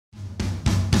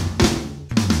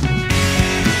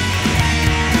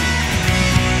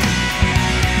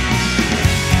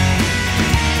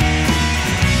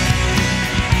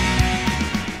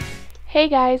Hey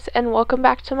guys, and welcome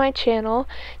back to my channel.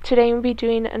 Today I'm going to be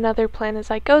doing another Plan As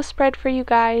I Go spread for you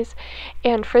guys,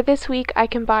 and for this week I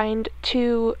combined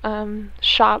three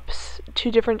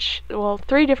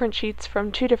different sheets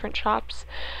from two different shops.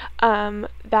 The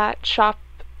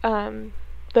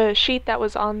sheet that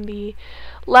was on the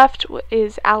left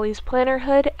is Allie's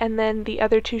Plannerhood, and then the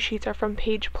other two sheets are from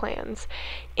Paige Plans.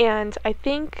 And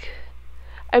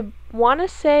I want to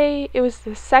say it was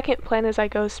the second Plan As I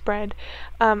Go spread.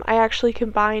 I actually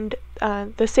combined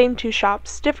the same two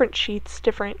shops, different sheets,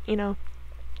 different,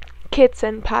 kits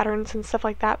and patterns and stuff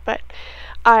like that, but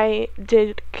I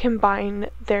did combine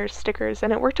their stickers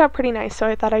and it worked out pretty nice, so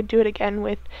I thought I'd do it again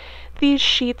with these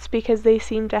sheets because they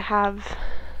seem to have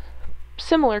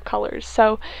similar colors.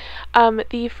 So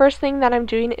the first thing that I'm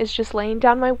doing is just laying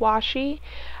down my washi.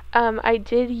 I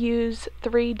did use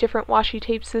 3 different washi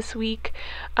tapes this week.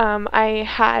 I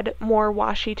had more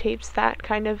washi tapes that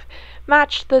kind of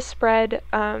matched the spread,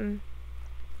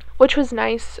 which was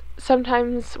nice.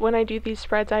 Sometimes when I do these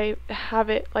spreads I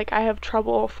have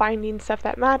trouble finding stuff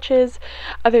that matches.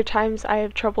 Other times I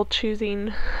have trouble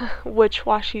choosing which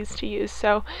washis to use.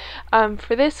 So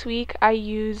for this week I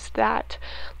used that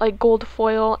gold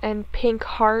foil and pink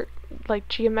heart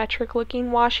geometric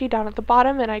looking washi down at the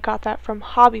bottom, and I got that from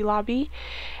Hobby Lobby.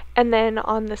 And then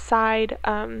on the side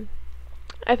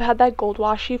I've had that gold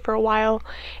washi for a while,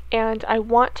 and I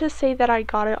want to say that I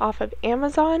got it off of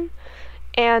Amazon.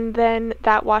 And then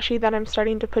that washi that I'm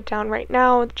starting to put down right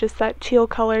now, just that teal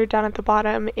color down at the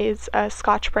bottom, is a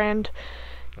Scotch brand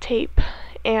tape.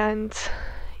 And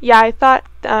yeah, I thought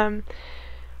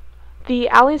the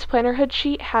Allie's Plannerhood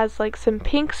sheet has some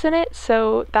pinks in it,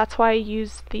 so that's why I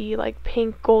used the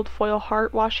pink gold foil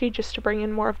heart washi, just to bring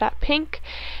in more of that pink.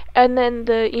 And then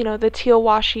the teal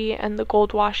washi and the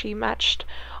gold washi matched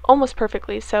almost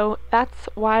perfectly, so that's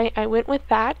why I went with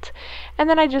that. And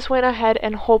then I just went ahead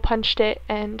and hole punched it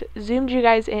and zoomed you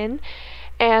guys in,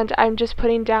 and I'm just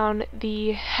putting down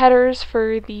the headers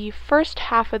for the first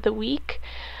half of the week.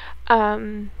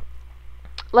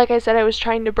 Like I said, I was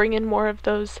trying to bring in more of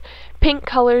those pink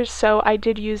colors, so I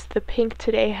did use the pink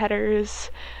today headers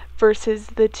versus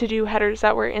the to-do headers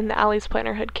that were in the Allie's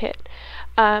Plannerhood kit.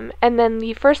 And then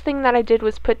the first thing that I did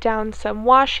was put down some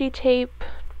just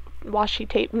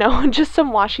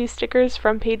some washi stickers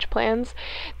from Paige Plans.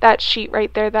 That sheet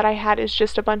right there that I had is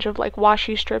just a bunch of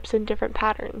washi strips in different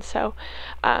patterns. So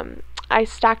I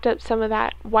stacked up some of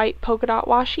that white polka dot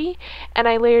washi, and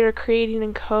I layered a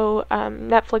Creating & Co.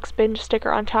 Netflix binge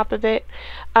sticker on top of it.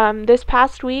 This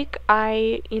past week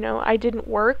I didn't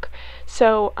work,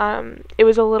 so it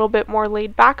was a little bit more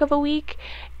laid back of a week,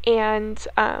 and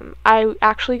I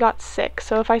actually got sick,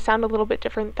 so if I sound a little bit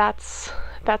different, that's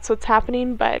what's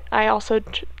happening. But I also,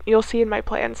 you'll see in my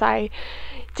plans, I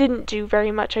didn't do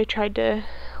very much. I tried to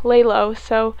lay low.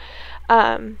 So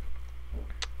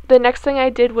the next thing I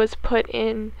did was put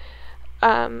in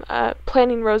a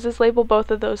Planning Roses label. Both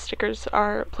of those stickers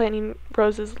are Planning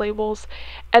Roses labels.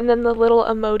 And then the little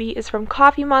emoji is from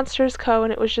Coffee Monsterz Co,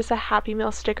 and it was just a Happy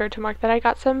Meal sticker to mark that I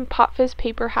got some Pop Fizz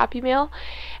paper Happy Meal.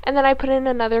 And then I put in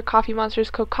another Coffee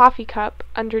Monsterz Co coffee cup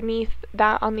underneath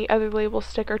that on the other label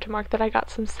sticker to mark that I got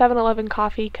some 7-Eleven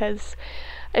coffee, because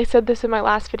I said this in my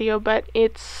last video, but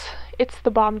it's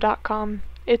thebomb.com.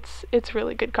 It's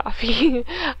really good coffee.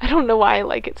 I don't know why I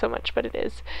like it so much, but it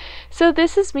is. So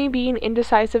this is me being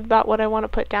indecisive about what I want to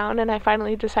put down, and I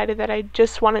finally decided that I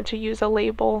just wanted to use an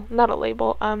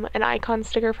icon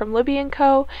sticker from Libbie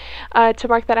Co to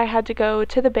mark that I had to go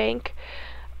to the bank.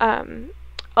 Her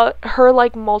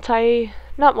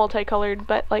not multicolored,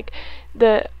 but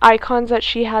the icons that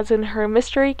she has in her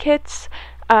mystery kits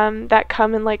that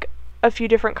come in a few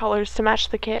different colors to match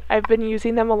the kit. I've been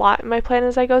using them a lot in my Plan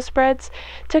As I Go spreads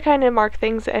to kind of mark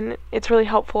things, and it's really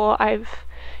helpful. I've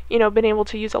been able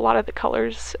to use a lot of the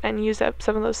colors and use up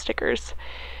some of those stickers.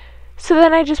 So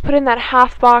then I just put in that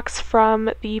half box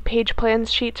from the Paige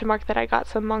Plans sheet to mark that I got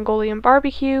some Mongolian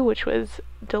barbecue, which was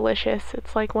delicious.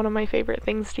 It's one of my favorite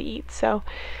things to eat. So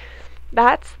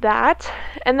that's that.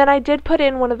 And then I did put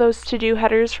in one of those to-do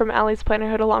headers from Allie's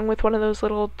Plannerhood, along with one of those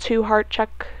little 2 heart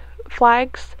check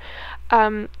flags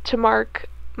to mark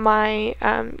my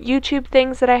YouTube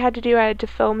things that I had to do. I had to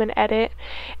film and edit,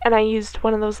 and I used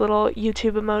one of those little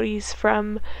YouTube emojis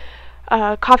from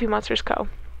Coffee Monsterz Co.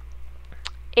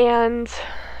 And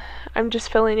I'm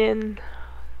just filling in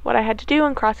what I had to do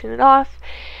and crossing it off.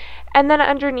 And then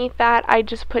underneath that I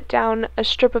just put down a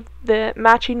strip of the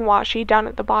matching washi down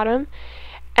at the bottom,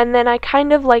 and then I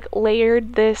kind of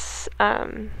layered this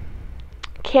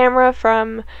camera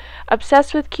from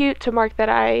Obsessed with Cute to mark that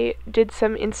I did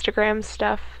some Instagram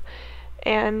stuff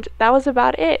and that was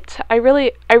about it. I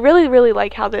really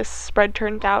like how this spread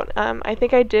turned out. I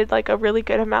think I did like a really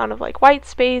good amount of like white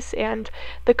space, and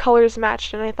the colors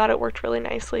matched, and I thought it worked really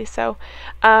nicely. So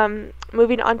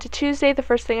moving on to Tuesday, the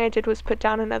first thing I did was put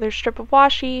down another strip of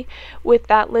washi with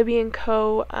that Libbie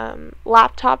Co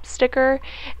laptop sticker,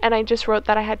 and I just wrote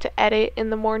that I had to edit in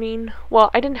the morning.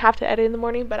 Well, I didn't have to edit in the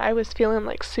morning, but I was feeling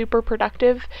like super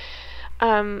productive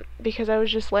because I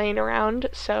was just laying around,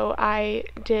 so I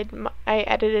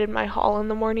edited my haul in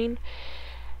the morning.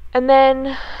 And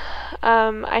then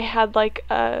I had like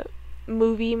a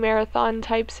movie marathon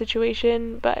type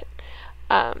situation, but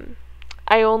I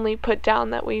only put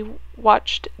down that we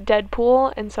watched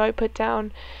Deadpool, and so I put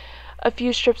down a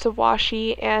few strips of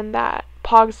washi and that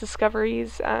Paugs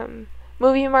Discoveries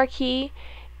movie marquee,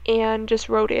 and just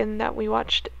wrote in that we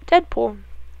watched Deadpool.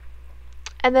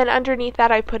 And then underneath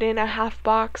that I put in a half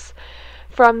box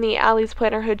from the Allie's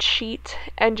Plannerhood sheet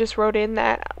and just wrote in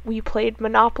that we played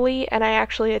Monopoly, and I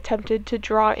actually attempted to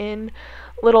draw in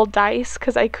little dice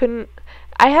because I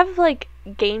have like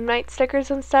game night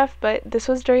stickers and stuff, but this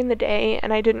was during the day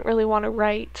and I didn't really want to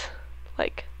write,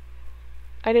 like,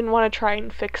 I didn't want to try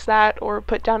and fix that or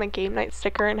put down a game night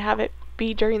sticker and have it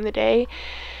be during the day.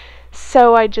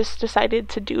 So I just decided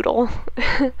to doodle.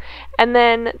 And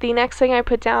then the next thing I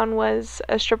put down was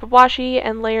a strip of washi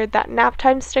and layered that nap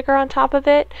time sticker on top of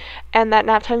it, and that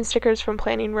nap time sticker is from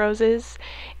Planting Roses.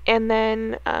 And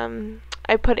then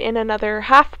I put in another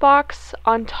half box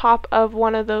on top of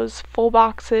one of those full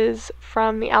boxes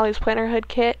from the Allie's Plannerhood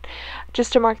kit,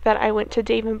 just to mark that I went to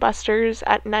Dave & Buster's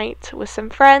at night with some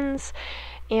friends,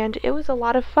 and it was a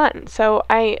lot of fun. So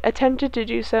I attempted to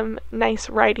do some nice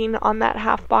writing on that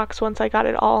half box once I got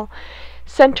it all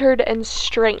centered and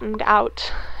straightened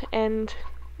out. And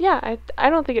yeah, I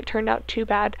don't think it turned out too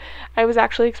bad. I was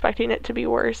actually expecting it to be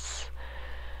worse.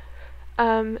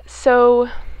 Moving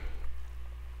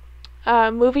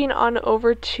on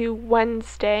over to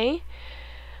Wednesday,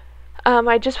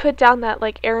 I just put down that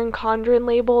like Erin Condren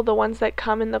label, the ones that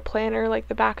come in the planner, like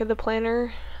the back of the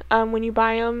planner, when you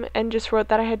buy them, and just wrote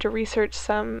that I had to research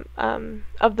some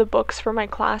of the books for my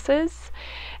classes,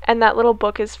 and that little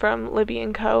book is from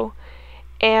Libbie Co.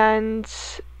 And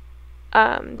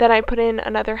then I put in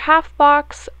another half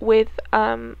box with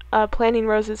a Planting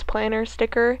Roses planner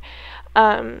sticker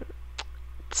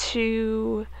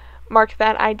to mark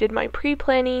that I did my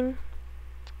pre-planning,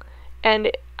 and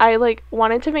I like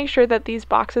wanted to make sure that these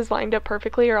boxes lined up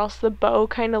perfectly, or else the bow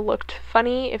kind of looked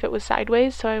funny if it was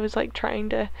sideways, so I was like trying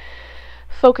to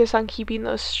focus on keeping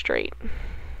those straight.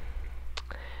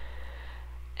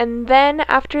 And then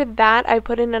after that I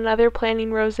put in another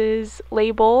Planting Roses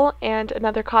label and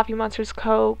another Coffee Monsterz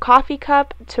Co coffee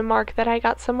cup to mark that I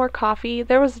got some more coffee.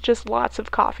 There was just lots of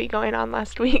coffee going on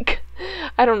last week.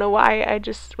 I don't know why, I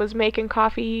just was making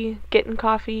coffee, getting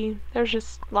coffee. There's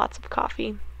just lots of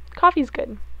coffee. Coffee's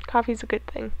good. Coffee's a good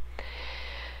thing.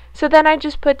 So then I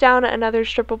just put down another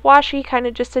strip of washi, kind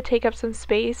of just to take up some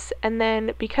space, and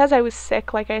then because I was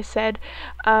sick, like I said,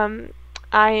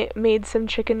 I made some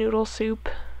chicken noodle soup,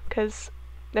 because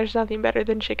there's nothing better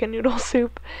than chicken noodle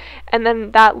soup. And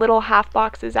then that little half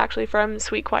box is actually from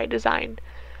Sweet Kawaii Design.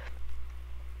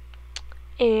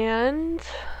 And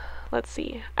let's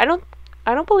see, I don't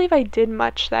believe I did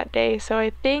much that day, so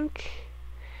I think,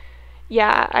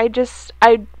 yeah, I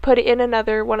put in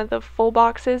another one of the full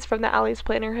boxes from the Allie's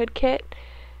Plannerhood kit,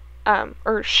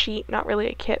 or sheet, not really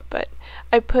a kit, but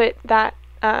I put that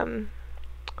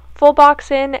full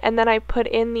box in, and then I put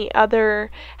in the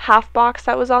other half box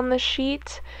that was on the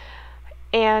sheet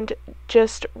and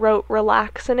just wrote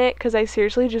relax in it, because I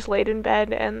seriously just laid in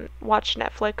bed and watched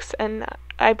Netflix, and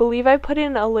I believe I put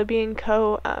in a Libbie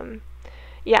Co a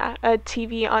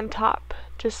TV on top,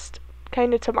 just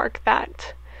kind of to mark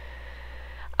that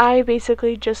I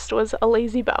basically just was a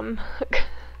lazy bum.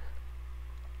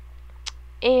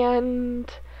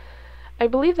 And I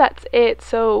believe that's it.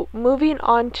 So moving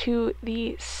on to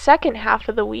the second half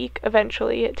of the week,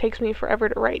 eventually. It takes me forever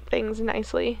to write things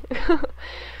nicely.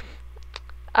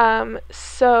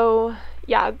 So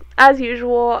yeah, as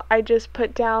usual, I just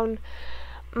put down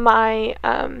my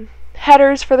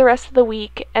headers for the rest of the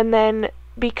week, and then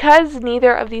because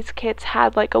neither of these kits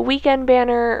had like a weekend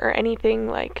banner or anything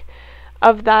like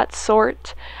of that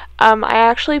sort, I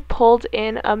actually pulled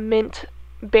in a mint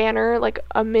banner, like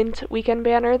a mint weekend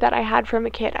banner that I had from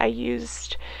a kit I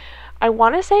used. I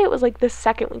want to say it was like the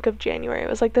second week of January. It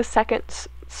was like the second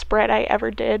spread I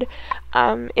ever did.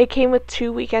 It came with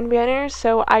 2 weekend banners,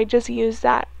 so I just used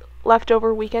that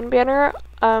leftover weekend banner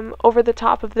over the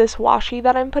top of this washi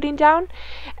that I'm putting down,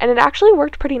 and it actually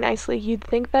worked pretty nicely. You'd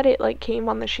think that it like came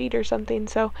on the sheet or something,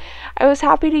 so I was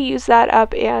happy to use that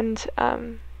up, and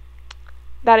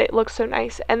that it looks so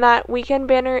nice. And that weekend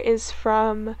banner is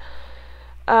from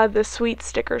the Sweet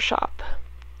Sticker Shop.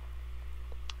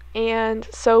 And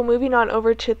so moving on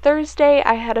over to Thursday,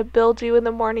 I had a bill due in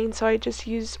the morning, so I just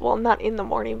used, well, not in the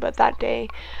morning, but that day,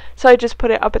 so I just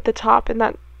put it up at the top, and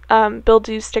that bill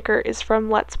due sticker is from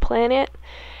Let's Plan It.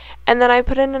 And then I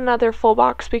put in another full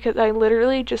box because I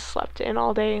literally just slept in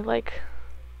all day. Like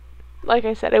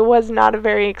I said, it was not a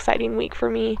very exciting week for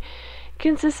me. It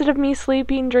consisted of me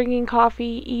sleeping, drinking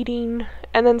coffee, eating,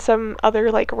 and then some other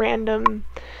like random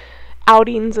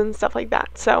outings and stuff like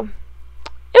that. So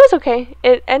it was okay.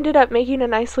 It ended up making a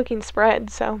nice looking spread,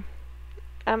 so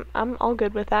I'm all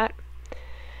good with that.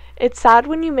 It's sad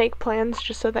when you make plans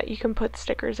just so that you can put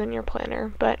stickers in your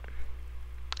planner, but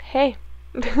hey.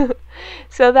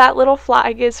 So that little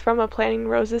flag is from a Planning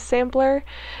Roses sampler.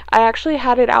 I actually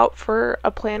had it out for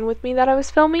a plan with me that I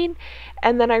was filming,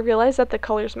 and then I realized that the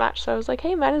colors match, so I was like,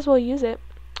 hey, might as well use it.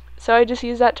 So I just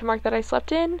used that to mark that I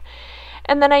slept in.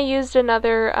 And then I used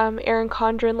another Erin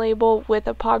Condren label with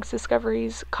a Paugs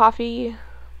Discoveries coffee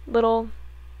little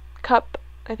cup.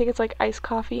 I think it's like iced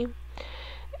coffee.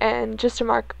 And just to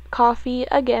mark coffee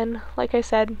again, like I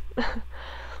said.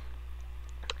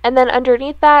 And then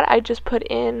underneath that, I just put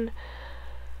in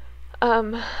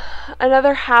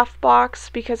another half box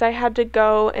because I had to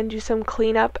go and do some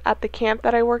cleanup at the camp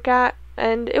that I work at.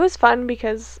 And it was fun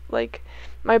because, like,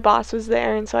 my boss was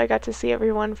there, and so I got to see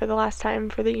everyone for the last time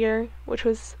for the year, which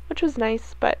was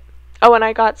nice. But oh, and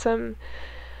I got some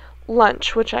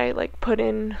lunch, which I like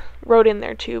wrote in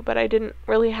there too, but I didn't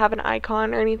really have an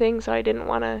icon or anything, so I didn't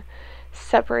want to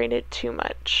separate it too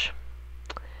much.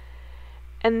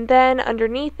 And then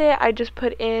underneath it, I just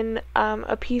put in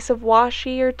a piece of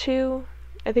washi or two.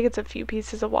 I think it's a few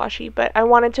pieces of washi, but I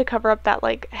wanted to cover up that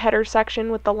like header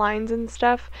section with the lines and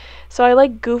stuff. So I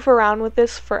like goof around with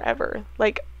this forever.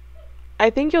 Like, I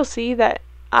think you'll see that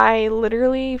I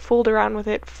literally fooled around with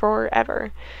it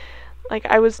forever. Like,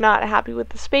 I was not happy with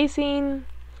the spacing,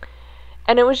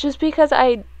 and it was just because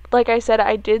like I said,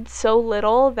 I did so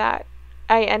little that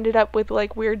I ended up with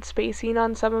like weird spacing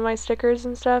on some of my stickers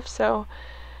and stuff. So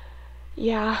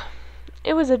yeah,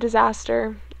 it was a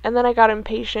disaster. And then I got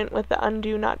impatient with the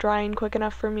undo not drying quick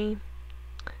enough for me.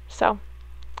 So,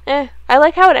 I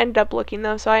like how it ended up looking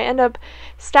though. So I end up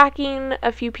stacking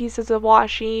a few pieces of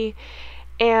washi,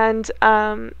 and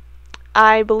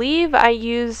I believe I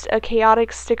used a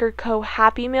Chaotic Sticker Co.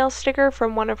 Happy Mail sticker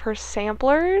from one of her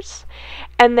samplers.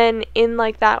 And then in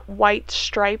like that white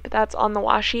stripe that's on the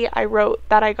washi, I wrote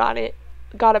that I got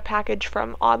a package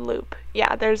from Odd Loop.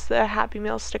 Yeah, there's the Happy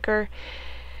Mail sticker.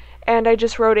 And I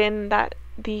just wrote in that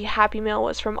the Happy Mail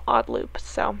was from Odd Loop.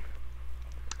 So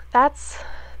that's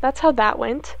how that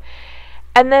went.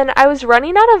 And then I was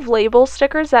running out of label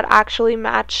stickers that actually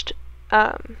matched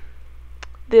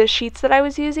the sheets that I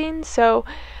was using. So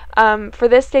for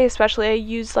this day especially, I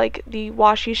used like the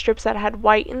washi strips that had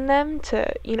white in them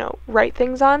to, write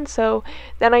things on. So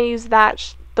then I used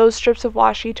those strips of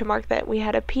washi to mark that we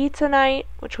had a pizza night,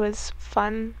 which was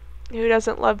fun. Who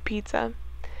doesn't love pizza?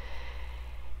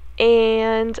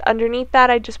 And underneath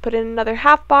that, I just put in another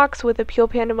half box with a Peel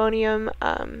Pandemonium,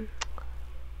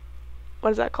 what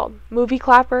is that called? Movie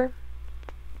clapper,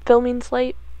 filming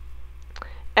slate,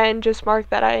 and just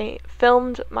marked that I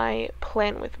filmed my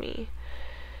plan with me.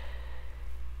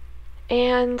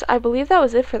 And I believe that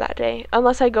was it for that day,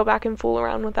 unless I go back and fool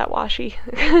around with that washi.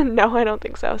 No, I don't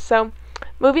think so. So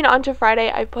moving on to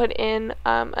Friday, I put in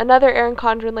another Erin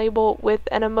Condren label with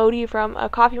an emoji from a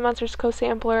Coffee Monsterz Co.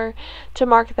 sampler to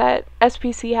mark that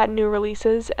SPC had new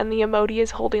releases, and the emoji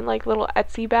is holding like little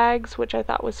Etsy bags, which I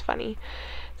thought was funny.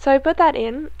 So I put that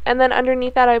in, and then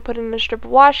underneath that I put in a strip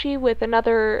of washi with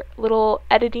another little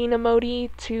editing emoji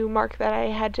to mark that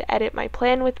I had to edit my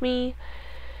plan with me.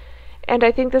 And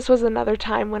I think this was another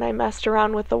time when I messed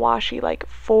around with the washi like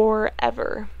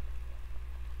forever.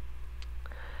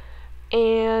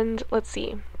 And let's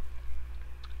see.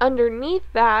 Underneath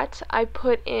that, I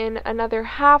put in another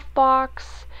half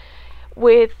box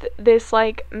with this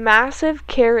like massive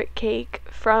carrot cake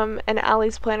from an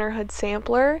Allie's Plannerhood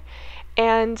sampler,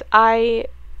 and I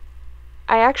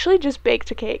actually just baked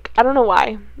a cake. I don't know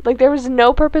why. Like, there was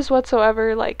no purpose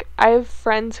whatsoever. Like, I have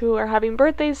friends who are having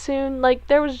birthdays soon. Like,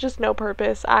 there was just no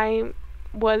purpose. I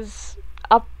was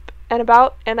up and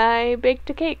about, and I baked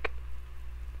a cake.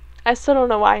 I still don't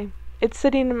know why. It's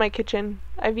sitting in my kitchen.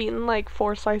 I've eaten like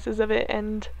 4 slices of it,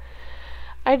 and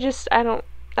I don't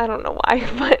know why,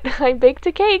 but I baked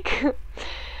a cake.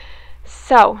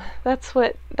 So that's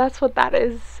what that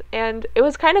is, and it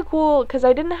was kind of cool because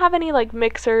I didn't have any like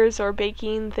mixers or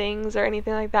baking things or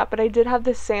anything like that, but I did have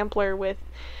this sampler with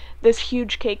this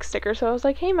huge cake sticker, so I was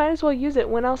like, hey, might as well use it.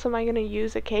 When else am I going to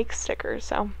use a cake sticker?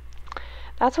 So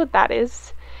that's what that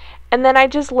is. And then I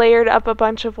just layered up a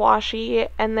bunch of washi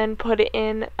and then put it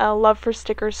in a Love for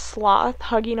Stickers sloth,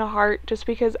 hugging a heart, just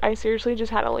because I seriously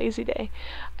just had a lazy day.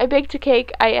 I baked a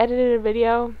cake, I edited a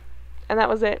video, and that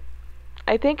was it.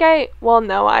 I think I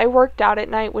worked out at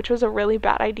night, which was a really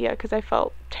bad idea because I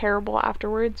felt terrible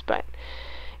afterwards, but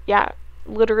yeah,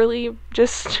 literally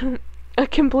just a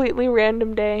completely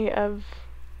random day of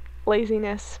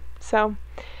laziness. So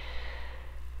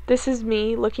this is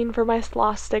me looking for my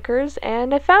sloth stickers,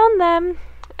 and I found them,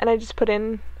 and I just put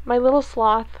in my little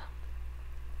sloth.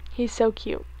 He's so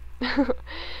cute.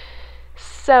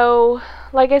 So,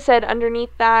 like I said,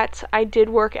 underneath that, I did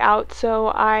work out, so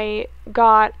I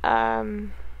got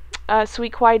a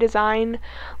Sweet Kawaii Design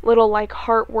little, like,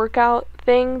 heart workout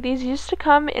thing. These used to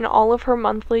come in all of her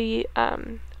monthly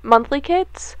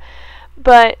kits,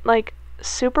 but, like,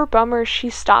 super bummer, she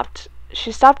stopped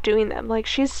doing them. Like,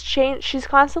 she's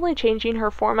constantly changing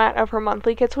her format of her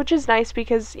monthly kits, which is nice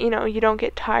because, you know, you don't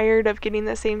get tired of getting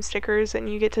the same stickers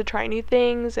and you get to try new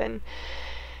things and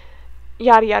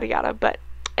yada yada yada. But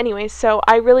anyways, so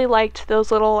I really liked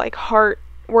those little like heart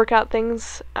workout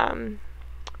things,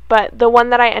 but the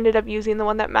one that I ended up using, the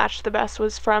one that matched the best,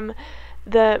 was from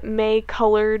the May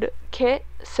colored kit.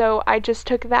 So I just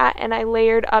took that and I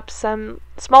layered up some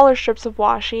smaller strips of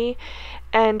washi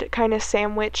and kind of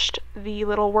sandwiched the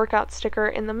little workout sticker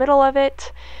in the middle of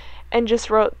it and just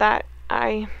wrote that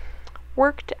I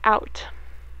worked out.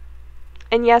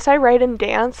 And yes, I write and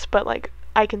dance, but like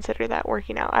I consider that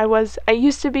working out. I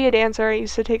used to be a dancer, I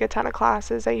used to take a ton of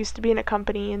classes, I used to be in a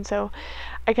company, and so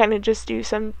I kind of just do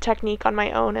some technique on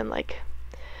my own and like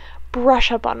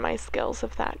brush up on my skills,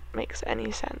 if that makes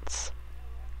any sense.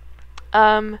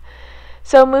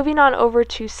 So moving on over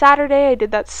to Saturday, I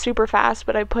did that super fast,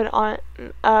 but I put on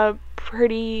a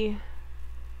Pretty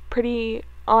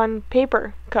on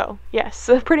Paper Co. Yes,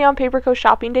 a Pretty on Paper Co.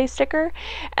 shopping day sticker,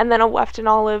 and then a Weft and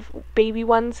Olive baby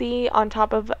onesie on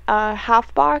top of a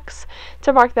half box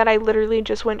to mark that I literally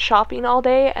just went shopping all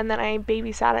day and then I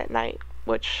babysat at night,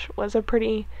 which was a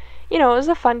pretty, you know, it was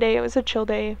a fun day, it was a chill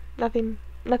day, nothing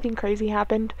crazy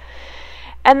happened.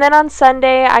 And then on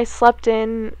Sunday I slept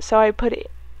in, so I put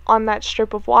it on that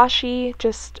strip of washi,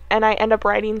 and I end up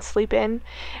writing sleep in,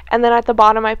 and then at the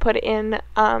bottom I put in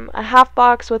a half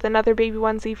box with another baby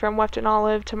onesie from Weft and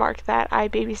Olive to mark that I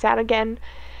babysat again,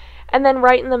 and then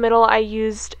right in the middle I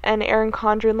used an Erin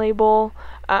Condren label.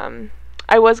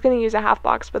 I was going to use a half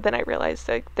box, but then I realized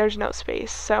that there's no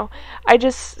space, so I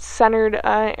just centered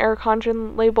an Erin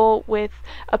Condren label with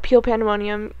a Peel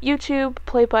Pandemonium YouTube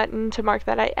play button to mark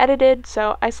that I edited.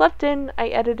 So I slept in, I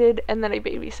edited, and then I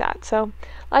babysat. So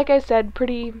like I said,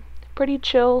 pretty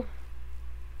chill,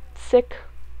 sick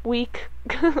week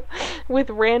with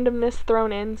randomness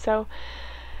thrown in. So,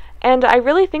 and I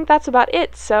really think that's about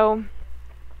it. So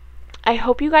I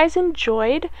hope you guys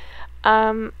enjoyed.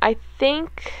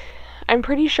 I'm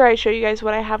pretty sure I show you guys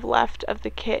what I have left of the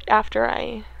kit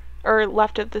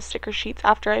left of the sticker sheets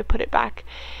after I put it back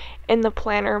in the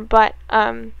planner, but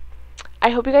I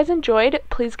hope you guys enjoyed.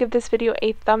 Please give this video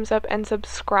a thumbs up and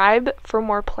subscribe for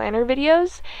more planner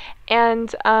videos,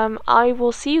 and I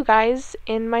will see you guys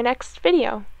in my next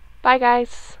video. Bye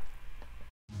guys!